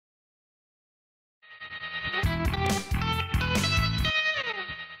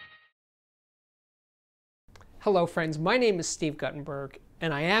Hello friends, my name is Steve Guttenberg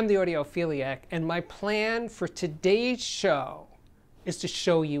and I am the Audiophiliac, and my plan for today's show is to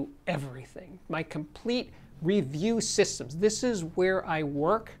show you everything. My complete review systems. This is where I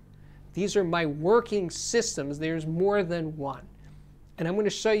work. These are my working systems. There's more than one. And I'm going to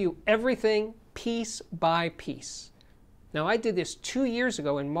show you everything piece by piece. Now I did this 2 years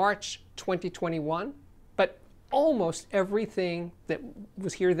ago in March 2021, but almost everything that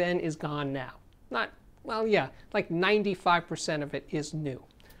was here then is gone now. Well, yeah, like 95% of it is new.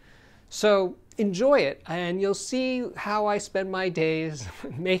 So enjoy it, and you'll see how I spend my days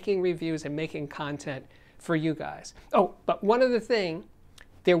making reviews and making content for you guys. Oh, but one other thing,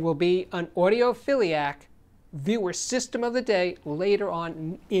 there will be an Audiophiliac viewer system of the day later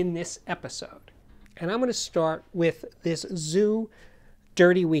on in this episode. And I'm going to start with this Zoo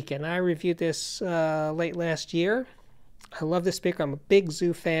Dirty Weekend. I reviewed this late last year. I love this speaker. I'm a big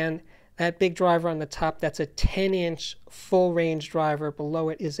Zoo fan. That big driver on the top, that's a 10-inch full-range driver. Below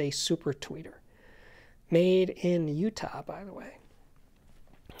it is a super tweeter. Made in Utah, by the way.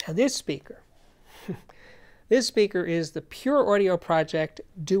 Now this speaker, this speaker is the Pure Audio Project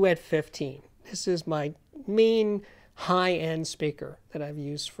Duet 15. This is my main high-end speaker that I've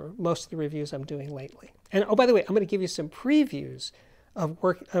used for most of the reviews I'm doing lately. And oh, by the way, I'm going to give you some previews of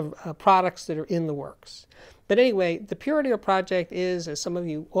products that are in the works. But anyway, the Pure Audio Project is, as some of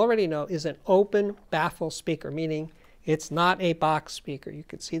you already know, is an open baffle speaker, meaning it's not a box speaker. You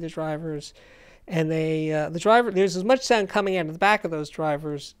can see the drivers, and there's as much sound coming out of the back of those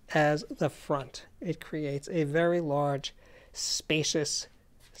drivers as the front. It creates a very large, spacious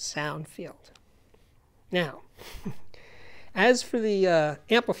sound field. Now, as for the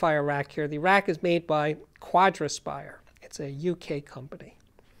amplifier rack here, the rack is made by Quadraspire. It's a UK company.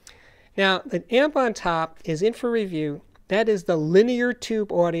 Now, the amp on top is in for review. That is the Linear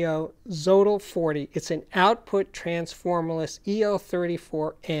Tube Audio Zodal 40. It's an output transformerless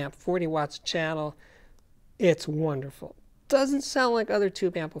EL34 amp, 40 watts channel. It's wonderful. Doesn't sound like other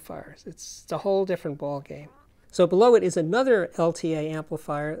tube amplifiers. It's a whole different ball game. So below it is another LTA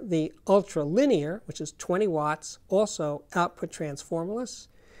amplifier, the Ultra Linear, which is 20 watts, also output transformerless.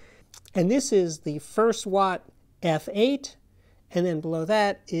 And this is the First Watt F8. And then below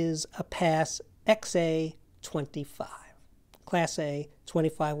that is a Pass XA25, Class A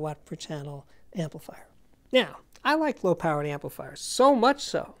 25 watt per channel amplifier. Now, I like low-powered amplifiers, so much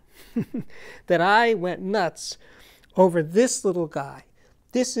so that I went nuts over this little guy.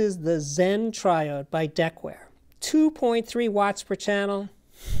 This is the Zen Triode by Deckware. 2.3 watts per channel.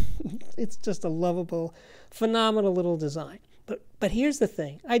 It's just a lovable, phenomenal little design. But here's the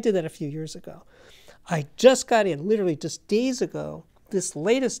thing. I did that a few years ago. I just got in, literally just days ago, this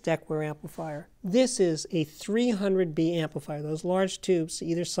latest Deckware amplifier. This is a 300B amplifier. Those large tubes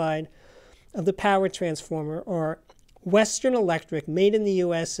either side of the power transformer are Western Electric, made in the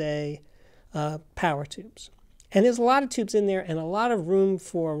USA power tubes. And there's a lot of tubes in there and a lot of room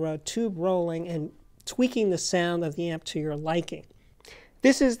for tube rolling and tweaking the sound of the amp to your liking.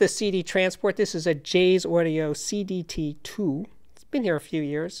 This is the CD transport. This is a Jay's Audio CDT2. It's been here a few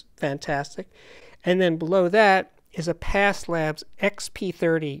years. Fantastic. And then below that is a Pass Labs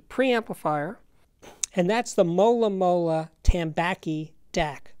XP30 preamplifier. And that's the Mola Mola Tambaki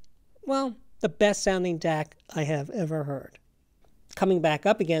DAC. Well, the best sounding DAC I have ever heard. Coming back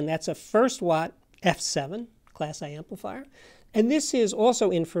up again, that's a First Watt F7 Class A amplifier. And this is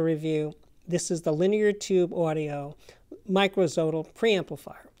also in for review. This is the Linear Tube Audio Microzodal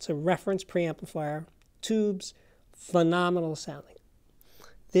preamplifier. It's a reference preamplifier. Tubes, phenomenal sounding.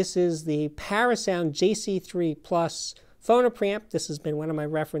 This is the Parasound JC3 Plus phonopreamp. This has been one of my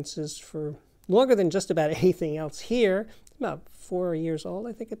references for longer than just about anything else here. About 4 years old,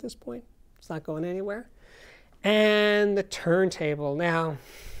 I think, at this point. It's not going anywhere. And the turntable. Now,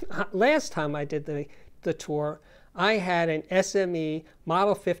 last time I did the tour, I had an SME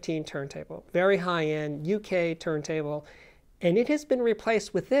Model 15 turntable. Very high-end UK turntable. And it has been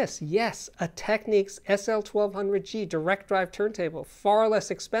replaced with this, yes, a Technics SL1200G direct drive turntable, far less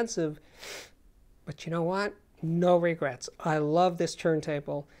expensive. But you know what? No regrets. I love this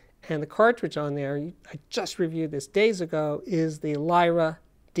turntable. And the cartridge on there, I just reviewed this days ago, is the Lyra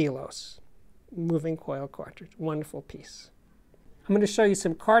Delos moving coil cartridge. Wonderful piece. I'm going to show you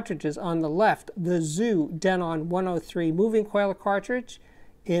some cartridges on the left. The Zoo Denon 103 moving coil cartridge.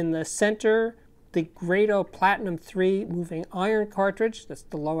 In the center, the Grado Platinum 3 moving iron cartridge, that's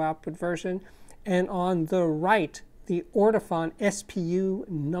the low output version, and on the right, the Ortofon SPU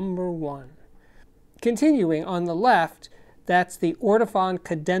 #1. Continuing on the left, that's the Ortofon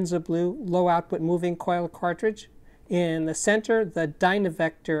Cadenza Blue low output moving coil cartridge. In the center, the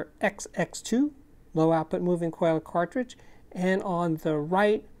Dynavector XX2 low output moving coil cartridge, and on the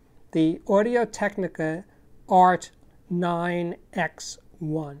right, the Audio-Technica Art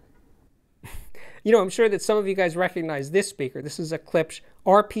 9X1. You know, I'm sure that some of you guys recognize this speaker. This is a Klipsch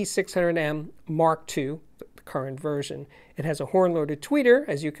RP600M Mark II, the current version. It has a horn-loaded tweeter,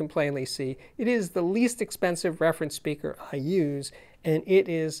 as you can plainly see. It is the least expensive reference speaker I use, and it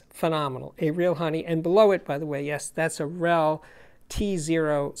is phenomenal. A real honey. And below it, by the way, yes, that's a REL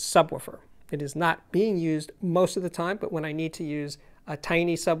T0 subwoofer. It is not being used most of the time, but when I need to use a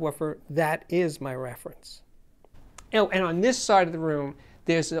tiny subwoofer, that is my reference. Oh, and on this side of the room,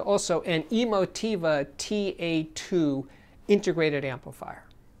 there's also an Emotiva TA2 integrated amplifier.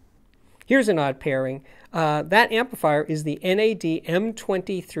 Here's an odd pairing. That amplifier is the NAD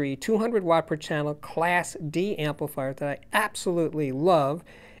M23 200 watt per channel Class D amplifier that I absolutely love.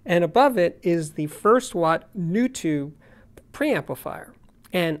 And above it is the 1st watt new tube preamplifier.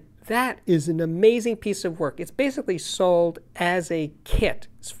 And that is an amazing piece of work. It's basically sold as a kit,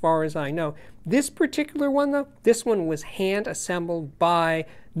 as far as I know. This particular one, though, this one was hand assembled by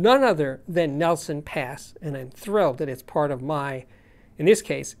none other than Nelson Pass, and I'm thrilled that it's part of my, in this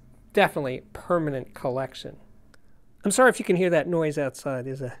case, definitely permanent collection. I'm sorry if you can hear that noise outside.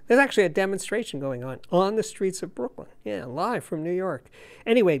 There's actually a demonstration going on the streets of Brooklyn. Yeah, live from New York.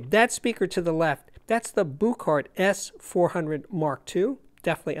 Anyway, that speaker to the left, that's the Buchart S400 Mark II.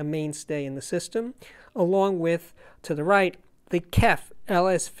 Definitely a mainstay in the system, along with, to the right, the KEF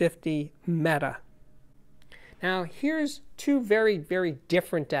LS50 Meta. Now, here's two very, very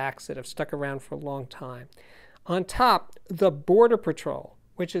different DACs that have stuck around for a long time. On top, the Border Patrol,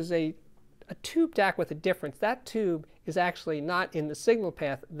 which is a tube DAC with a difference. That tube is actually not in the signal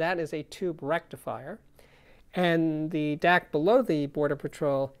path. That is a tube rectifier. And the DAC below the Border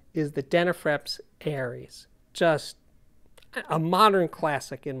Patrol is the Denafreps Aries. Just a modern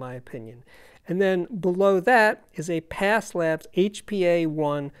classic, in my opinion. And then below that is a Pass Labs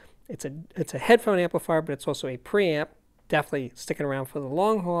HPA1. It's a headphone amplifier, but it's also a preamp, definitely sticking around for the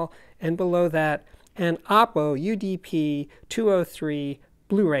long haul. And below that, an Oppo UDP 203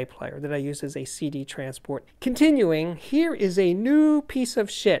 Blu-ray player that I use as a CD transport. Continuing, here is a new piece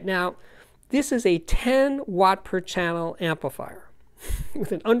of shit. Now, this is a 10 watt per channel amplifier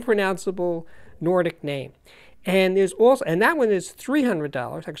with an unpronounceable Nordic name. And there's also, and that one is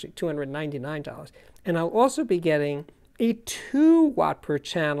 $300, actually $299. And I'll also be getting a 2 watt per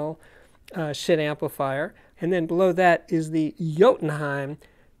channel shit amplifier. And then below that is the Jotunheim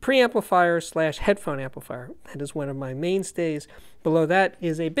preamplifier / headphone amplifier. That is one of my mainstays. Below that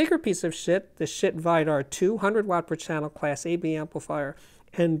is a bigger piece of shit, the Shit Vidar 2 100 watt per channel Class AB amplifier.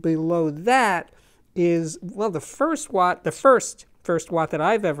 And below that is, well, the first watt that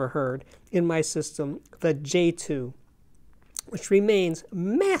I've ever heard in my system, the J2, which remains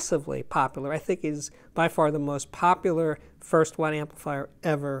massively popular. I think is by far the most popular 1st watt amplifier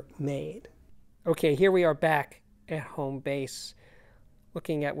ever made. Okay, here we are back at home base,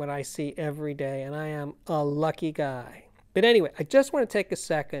 looking at what I see every day, and I am a lucky guy. But anyway, I just want to take a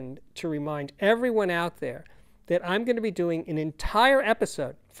second to remind everyone out there that I'm going to be doing an entire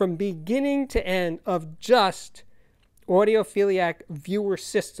episode from beginning to end of just Audiophiliac viewer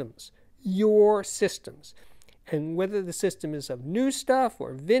systems, your systems. And whether the system is of new stuff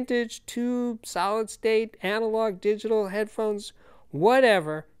or vintage, tube, solid state, analog, digital, headphones,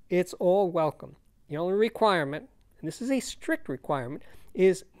 whatever, it's all welcome. The only requirement, and this is a strict requirement,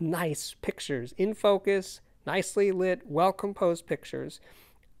 is nice pictures in focus, nicely lit, well-composed pictures.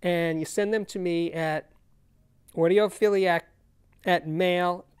 And you send them to me at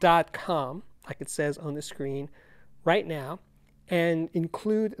audiophiliac@mail.com, like it says on the screen right now, and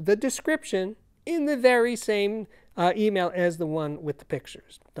include the description in the very same email as the one with the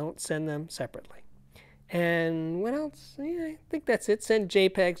pictures. Don't send them separately. And what else? Yeah, I think that's it. Send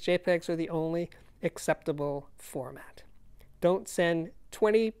JPEGs. JPEGs are the only acceptable format. Don't send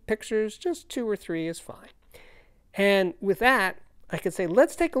 20 pictures, just 2 or 3 is fine. And with that, I could say,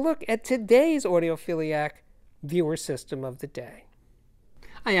 let's take a look at today's Audiophiliac viewer system of the day.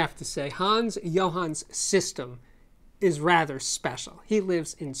 I have to say, Hans Johann's system is rather special. He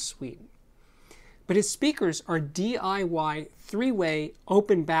lives in Sweden. But his speakers are DIY 3-way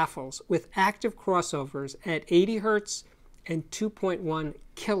open baffles with active crossovers at 80 Hertz and 2.1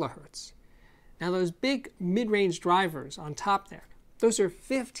 kilohertz. Now those big mid-range drivers on top there, those are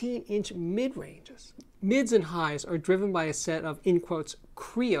 15-inch mid-ranges. Mids and highs are driven by a set of, in quotes,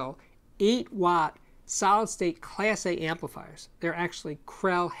 Creo 8-watt solid-state Class A amplifiers. They're actually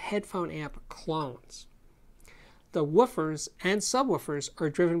Krell headphone amp clones. The woofers and subwoofers are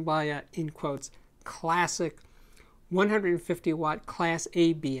driven by a, in quotes, classic 150-watt Class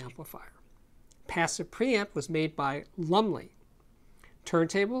AB amplifier. Passive preamp was made by Lumley.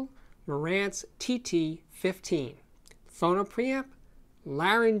 Turntable, Marantz TT15. Phono preamp,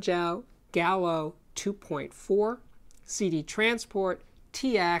 Larangel Gallo 2.4. CD transport,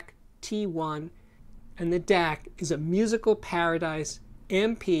 TAC T1. And the DAC is a Musical Paradise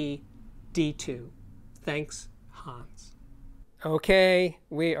MP D2. Thanks, Hans. Okay,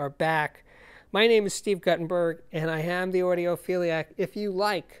 we are back. My name is Steve Guttenberg, and I am the Audiophiliac. If you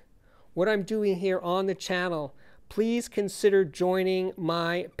like what I'm doing here on the channel, please consider joining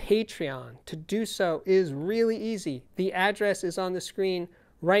my Patreon. To do so is really easy. The address is on the screen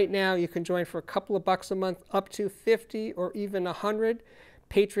right now. You can join for a couple of bucks a month, up to 50 or even 100.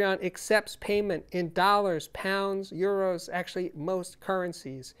 Patreon accepts payment in dollars, pounds, euros, actually most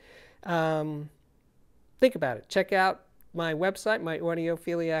currencies. Think about it. Check out my website, my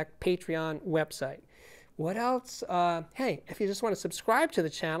Audiophiliac Patreon website. What else? Hey, if you just want to subscribe to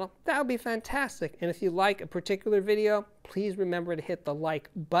the channel, that would be fantastic. And if you like a particular video, please remember to hit the like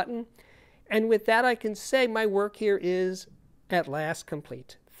button. And with that, I can say my work here is at last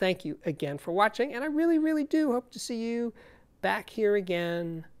complete. Thank you again for watching, and I really, really do hope to see you back here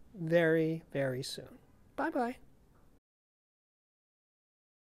again very, very soon. Bye-bye.